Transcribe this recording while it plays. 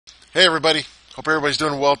Hey everybody, hope everybody's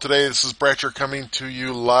doing well today. This is Bratcher coming to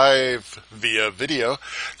you live via video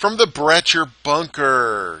from the Bratcher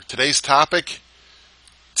Bunker. Today's topic,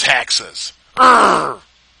 taxes. Urgh!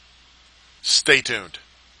 Stay tuned.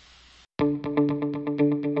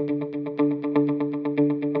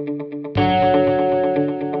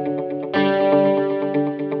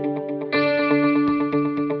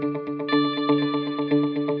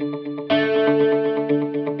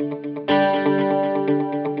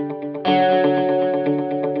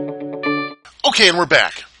 Okay, and we're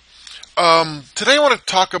back. Today I want to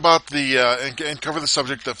talk about and cover the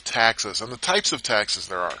subject of taxes and the types of taxes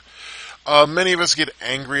there are. Many of us get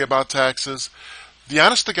angry about taxes. The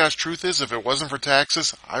honest to gosh truth is, if it wasn't for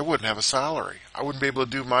taxes, I wouldn't have a salary. I wouldn't be able to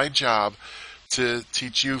do my job to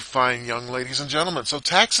teach you fine young ladies and gentlemen. So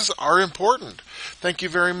taxes are important. Thank you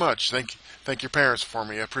very much. Thank your parents for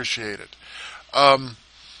me. I appreciate it.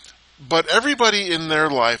 But everybody in their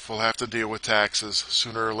life will have to deal with taxes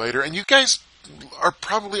sooner or later, and you guys are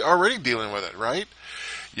probably already dealing with it, right?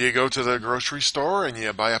 You go to the grocery store and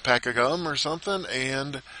you buy a pack of gum or something,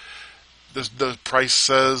 and the price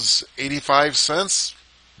says 85 cents,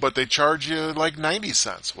 but they charge you like 90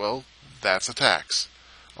 cents. Well, that's a tax.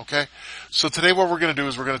 Okay? So today what we're going to do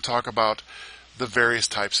is we're going to talk about the various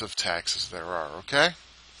types of taxes there are, okay?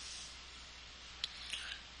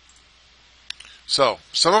 So,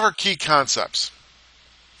 some of our key concepts.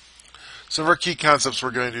 Some of our key concepts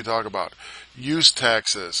we're going to talk about: use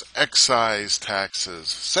taxes, excise taxes,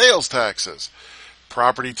 sales taxes,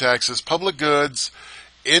 property taxes, public goods,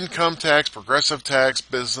 income tax, progressive tax,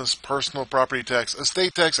 business, personal property tax,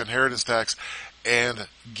 estate tax, inheritance tax, and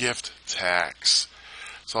gift tax.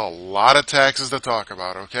 So a lot of taxes to talk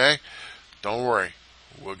about, okay? Don't worry,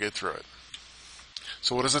 we'll get through it.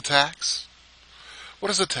 So what is a tax? What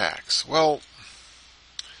is a tax? Well,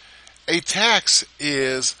 a tax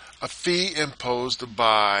is a fee imposed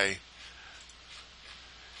by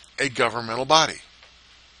a governmental body.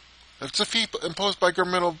 It's a fee imposed by a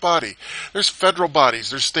governmental body. There's federal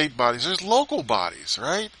bodies, there's state bodies, there's local bodies,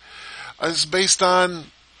 right? It's based on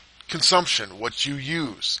consumption, what you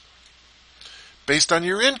use, based on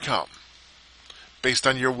your income, based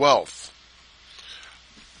on your wealth.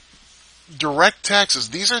 Direct taxes,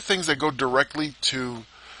 these are things that go directly to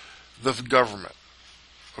the government.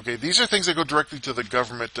 Okay, these are things that go directly to the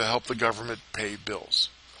government to help the government pay bills.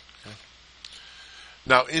 Okay?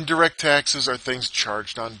 Now, indirect taxes are things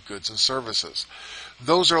charged on goods and services.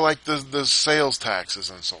 Those are like the sales taxes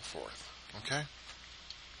and so forth. Okay?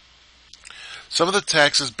 Some of the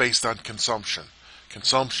taxes based on consumption.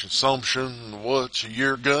 Consumption, what's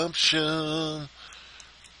your gumption?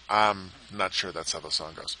 I'm not sure that's how the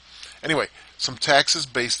song goes. Anyway, some taxes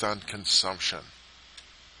based on consumption.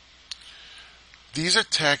 These are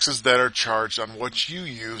taxes that are charged on what you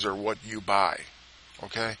use or what you buy.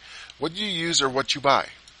 Okay? What you use or what you buy.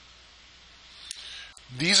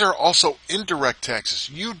 These are also indirect taxes.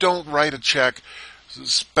 You don't write a check,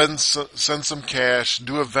 send some cash,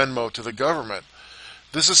 do a Venmo to the government.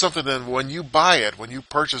 This is something that when you buy it, when you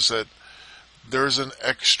purchase it, there's an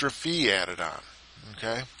extra fee added on.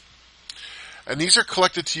 Okay? And these are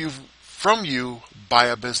collected from you by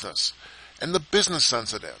a business. And the business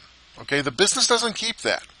sends it in. Okay, the business doesn't keep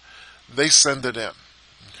that. They send it in.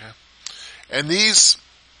 Okay, and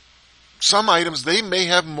some items, they may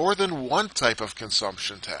have more than one type of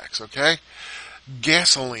consumption tax. Okay,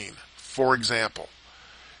 gasoline, for example.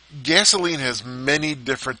 Gasoline has many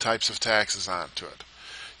different types of taxes onto it.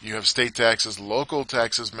 You have state taxes, local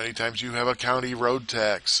taxes. Many times you have a county road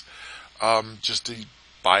tax just to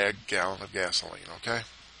buy a gallon of gasoline. Okay.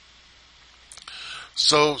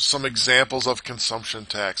 So, some examples of consumption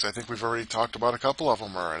tax. I think we've already talked about a couple of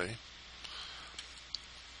them already.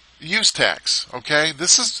 Use tax, okay?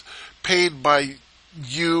 This is paid by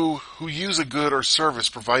you who use a good or service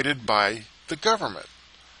provided by the government,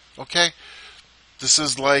 okay? This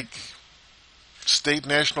is like state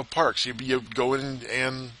national parks. You go in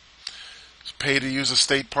and pay to use a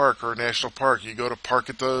state park or a national park. You go to park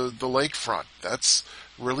at the lakefront. That's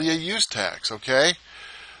really a use tax, okay?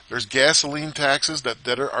 There's gasoline taxes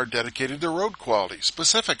that are dedicated to road quality,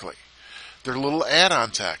 specifically. They're little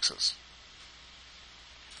add-on taxes.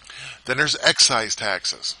 Then there's excise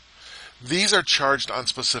taxes. These are charged on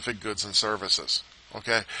specific goods and services.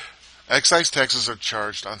 Okay? Excise taxes are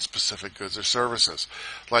charged on specific goods or services,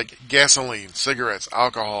 like gasoline, cigarettes,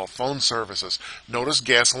 alcohol, phone services. Notice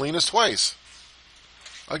gasoline is twice.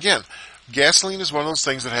 Again, gasoline is one of those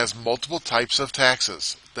things that has multiple types of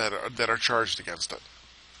taxes that are charged against it.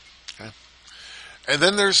 Okay? And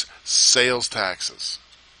then there's sales taxes.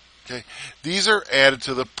 Okay, these are added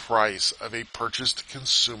to the price of a purchased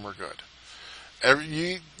consumer good.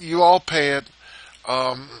 You all pay it.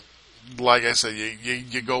 Like I said,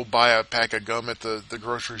 you go buy a pack of gum at the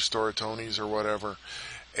grocery store at Tony's or whatever,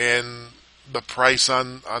 and the price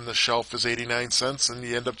on the shelf is 89 cents, and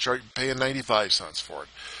you end up paying 95 cents for it.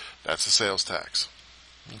 That's the sales tax.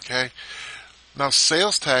 Okay? Now,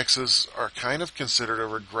 sales taxes are kind of considered a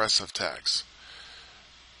regressive tax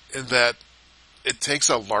in that it takes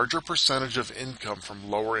a larger percentage of income from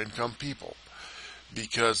lower income people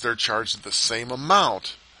because they're charged the same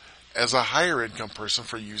amount as a higher income person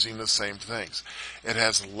for using the same things. It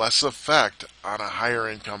has less effect on a higher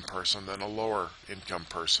income person than a lower income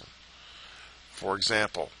person. For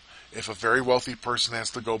example, if a very wealthy person has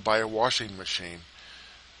to go buy a washing machine,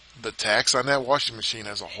 the tax on that washing machine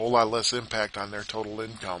has a whole lot less impact on their total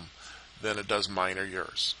income than it does mine or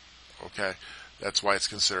yours. Okay? That's why it's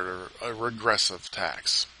considered a regressive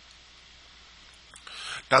tax.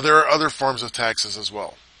 Now, there are other forms of taxes as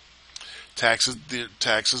well. The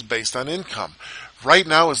taxes based on income. Right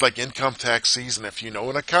now is like income tax season. If you know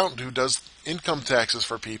an accountant who does income taxes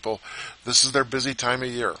for people, this is their busy time of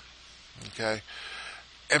year. Okay?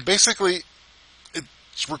 And basically,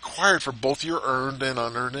 it's required for both your earned and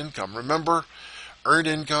unearned income. Remember, earned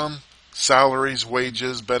income, salaries,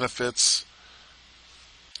 wages, benefits,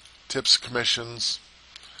 tips, commissions.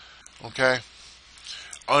 Okay?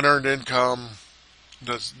 Unearned income,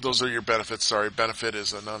 those are your benefits. Sorry, benefit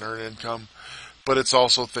is an unearned income. But it's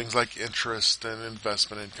also things like interest and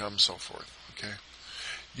investment income, so forth. Okay?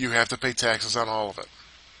 You have to pay taxes on all of it.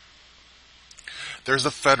 There's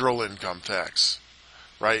the federal income tax.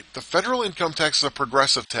 Right? The federal income tax is a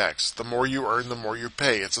progressive tax. The more you earn, the more you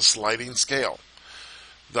pay. It's a sliding scale.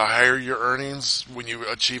 The higher your earnings, when you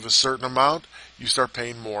achieve a certain amount, you start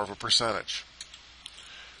paying more of a percentage.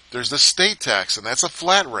 There's the state tax, and that's a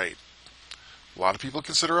flat rate. A lot of people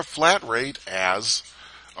consider a flat rate as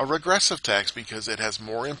a regressive tax because it has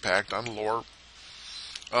more impact on lower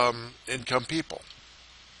income people.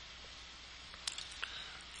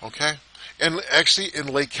 Okay? And actually, in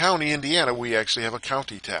Lake County, Indiana, we actually have a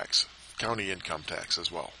county tax, county income tax as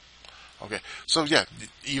well. Okay, so yeah,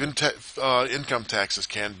 even income taxes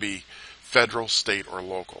can be federal, state, or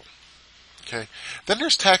local. Okay, then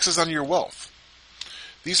there's taxes on your wealth.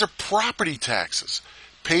 These are property taxes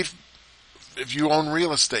paid if you own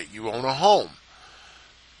real estate. You own a home.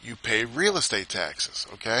 You pay real estate taxes.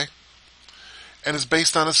 Okay, and it's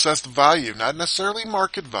based on assessed value, not necessarily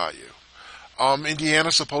market value.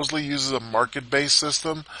 Indiana supposedly uses a market-based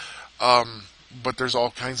system, but there's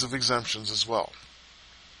all kinds of exemptions as well.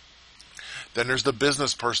 Then there's the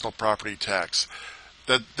business personal property tax.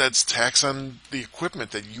 That's tax on the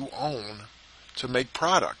equipment that you own to make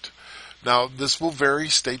product. Now, this will vary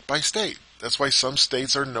state by state. That's why some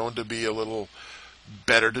states are known to be a little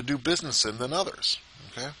better to do business in than others.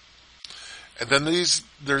 Okay? And then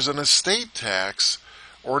there's an estate tax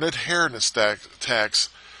or an inheritance tax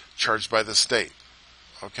charged by the state.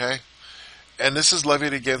 Okay? And this is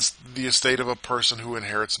levied against the estate of a person who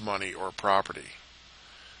inherits money or property.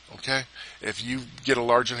 Okay? If you get a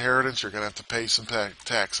large inheritance, you're going to have to pay some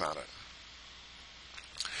tax on it.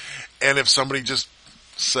 And if somebody just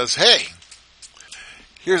says, hey,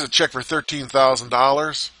 here's a check for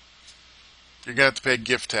 $13,000, you're going to have to pay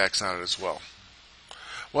gift tax on it as well.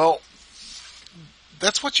 Well,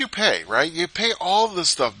 that's what you pay, right? You pay all this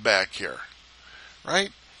stuff back here,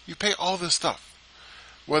 right? You pay all this stuff,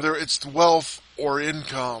 whether it's wealth or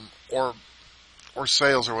income or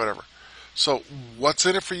sales or whatever. So what's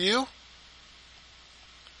in it for you?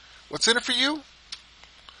 What's in it for you?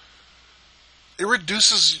 It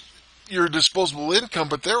reduces your disposable income,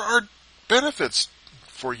 but there are benefits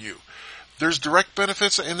for you. There's direct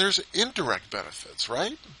benefits and there's indirect benefits,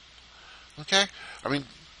 right? Okay? I mean,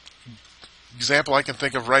 example I can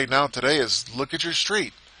think of right now today is look at your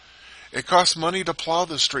street. It costs money to plow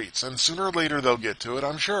the streets, and sooner or later they'll get to it,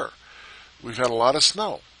 I'm sure. We've had a lot of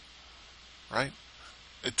snow, right?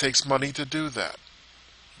 It takes money to do that.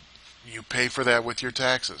 You pay for that with your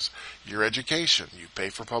taxes. Your education, you pay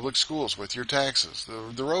for public schools with your taxes.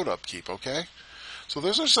 The road upkeep, okay? So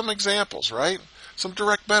those are some examples, right? Some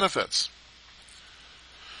direct benefits.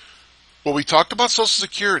 Well, we talked about Social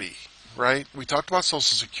Security, right? We talked about Social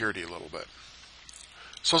Security a little bit.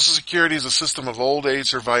 Social Security is a system of old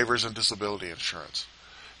age survivors and disability insurance.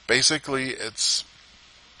 Basically, it's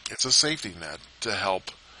a safety net to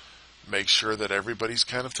help make sure that everybody's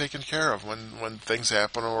kind of taken care of when things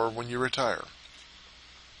happen or when you retire.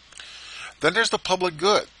 Then there's the public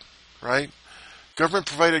good, right? Government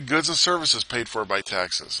provided goods and services paid for by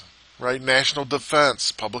taxes, right? National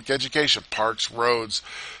defense, public education, parks, roads,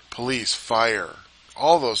 police, fire,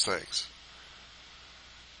 all those things.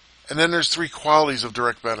 And then there's 3 qualities of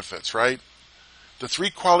direct benefits, right? The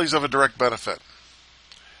 3 qualities of a direct benefit.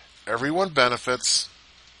 Everyone benefits.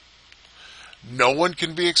 No one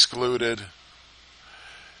can be excluded.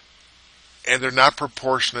 And they're not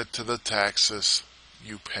proportionate to the taxes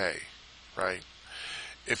you pay, right?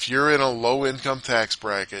 If you're in a low income tax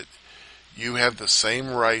bracket, you have the same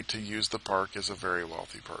right to use the park as a very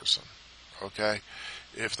wealthy person, okay?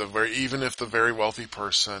 Even if the very wealthy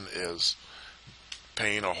person is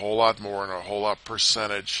paying a whole lot more and a whole lot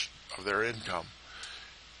percentage of their income,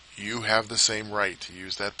 you have the same right to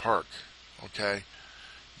use that park, okay?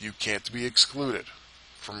 You can't be excluded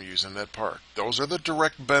from using that park. Those are the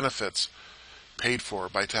direct benefits paid for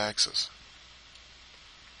by taxes.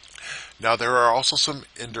 Now, there are also some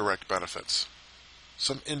indirect benefits.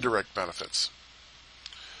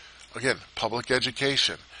 Again, public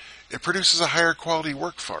education. It produces a higher quality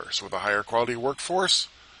workforce. With a higher quality workforce,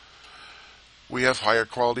 we have higher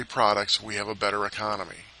quality products. We have a better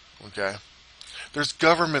economy. Okay? There's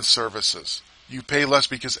government services. You pay less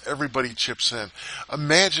because everybody chips in.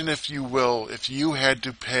 Imagine, if you will, if you had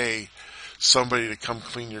to pay somebody to come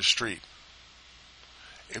clean your street.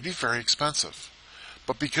 It'd be very expensive.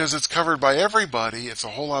 But because it's covered by everybody, it's a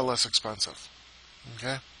whole lot less expensive.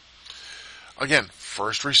 Okay? Again,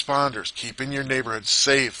 first responders, keeping your neighborhood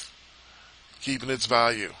safe, keeping its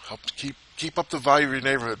value. Help keep up the value of your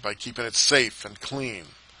neighborhood by keeping it safe and clean.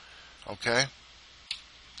 Okay?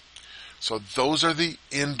 So those are the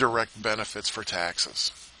indirect benefits for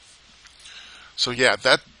taxes. So yeah,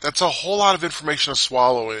 that's a whole lot of information to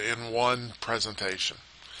swallow in one presentation.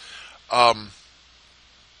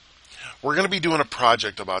 We're going to be doing a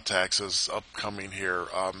project about taxes upcoming here.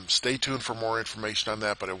 Stay tuned for more information on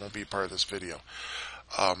that, but it won't be part of this video.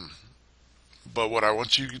 But what I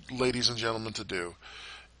want you, ladies and gentlemen, to do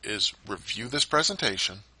is review this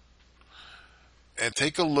presentation and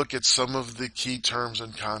take a look at some of the key terms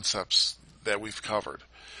and concepts that we've covered.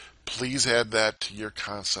 Please add that to your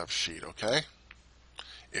concept sheet, okay?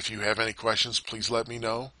 If you have any questions, please let me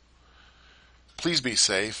know. Please be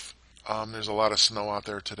safe. There's a lot of snow out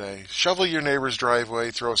there today. Shovel your neighbor's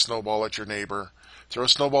driveway. Throw a snowball at your neighbor. Throw a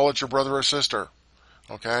snowball at your brother or sister.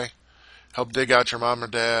 Okay? Help dig out your mom or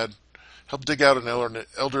dad. Help dig out an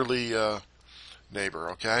elderly neighbor.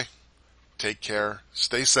 Okay? Take care.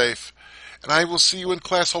 Stay safe. And I will see you in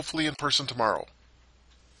class, hopefully in person tomorrow.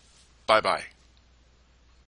 Bye-bye.